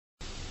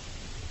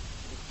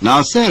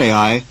Now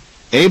Sarai,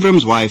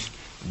 Abram's wife,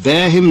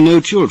 bare him no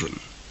children,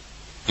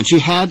 and she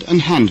had an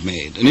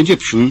handmaid, an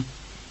Egyptian,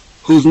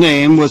 whose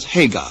name was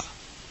Hagar.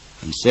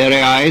 And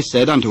Sarai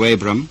said unto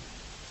Abram,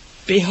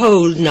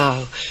 Behold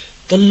now,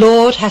 the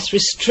Lord hath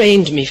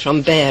restrained me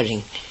from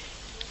bearing.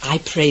 I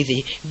pray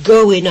thee,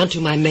 go in unto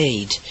my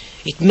maid.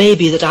 It may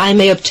be that I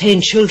may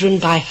obtain children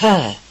by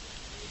her.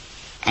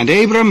 And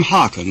Abram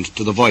hearkened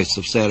to the voice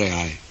of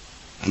Sarai.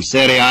 And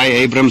Sarai,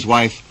 Abram's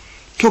wife,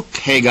 took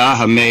Hagar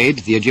her maid,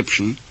 the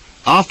Egyptian,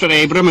 after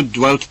Abram had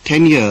dwelt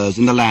 10 years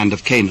in the land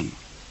of Canaan,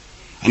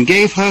 and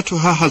gave her to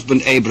her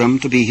husband Abram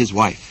to be his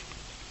wife.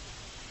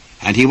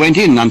 And he went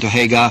in unto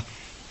Hagar,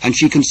 and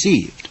she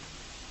conceived.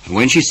 And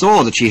when she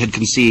saw that she had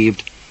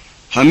conceived,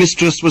 her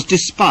mistress was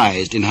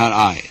despised in her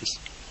eyes.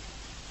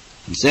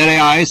 And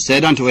Sarai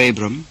said unto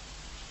Abram,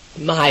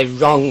 My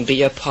wrong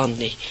be upon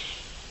thee.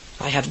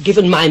 I have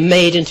given my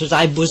maid into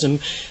thy bosom,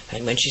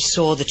 and when she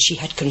saw that she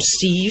had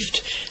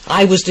conceived,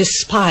 I was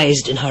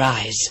despised in her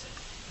eyes.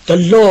 The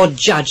Lord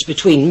judge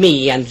between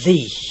me and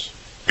thee.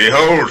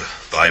 Behold,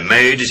 thy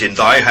maid is in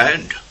thy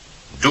hand.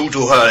 Do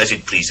to her as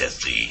it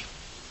pleaseth thee.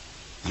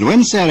 And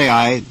when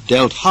Sarai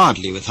dealt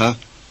hardly with her,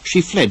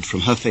 she fled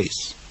from her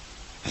face.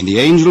 And the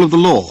angel of the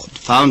Lord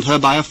found her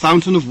by a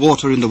fountain of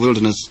water in the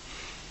wilderness,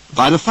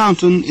 by the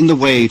fountain in the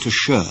way to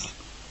Shur.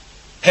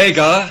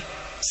 Hagar,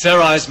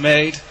 Sarai's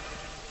maid,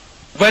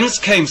 whence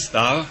camest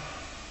thou,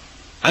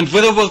 and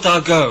whither wilt thou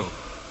go?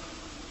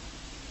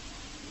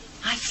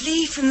 I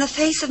flee from the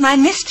face of my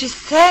mistress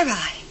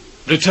Sarai.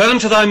 Return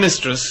to thy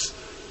mistress,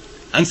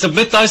 and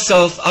submit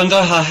thyself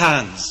under her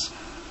hands.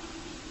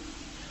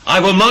 I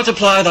will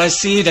multiply thy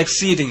seed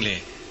exceedingly,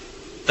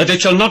 that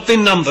it shall not be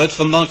numbered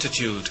for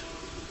multitude.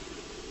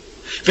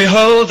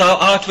 Behold, thou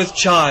art with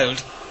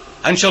child,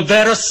 and shall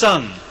bear a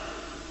son,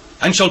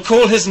 and shall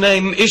call his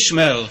name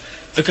Ishmael,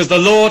 because the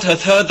Lord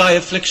hath heard thy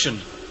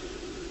affliction.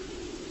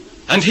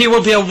 And he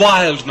will be a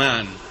wild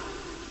man.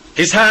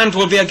 His hand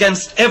will be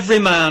against every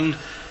man,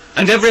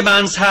 and every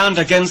man's hand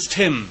against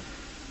him.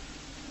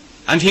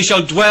 And he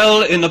shall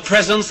dwell in the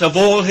presence of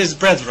all his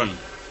brethren.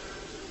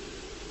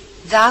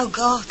 Thou,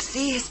 God,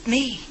 seest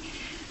me.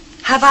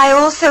 Have I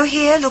also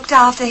here looked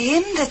after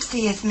him that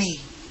seeth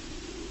me?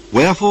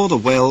 Wherefore the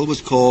well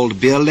was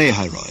called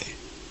Beer-lahai-roi.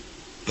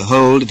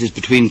 Behold, it is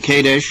between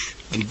Kadesh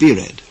and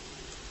Bered.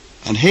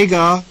 And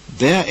Hagar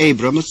bare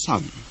Abram a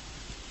son.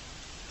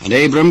 And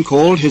Abram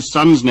called his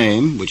son's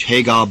name, which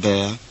Hagar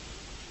bare,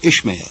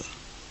 Ishmael.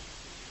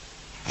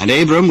 And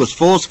Abram was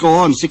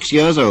 86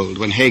 years old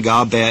when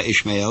Hagar bare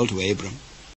Ishmael to Abram.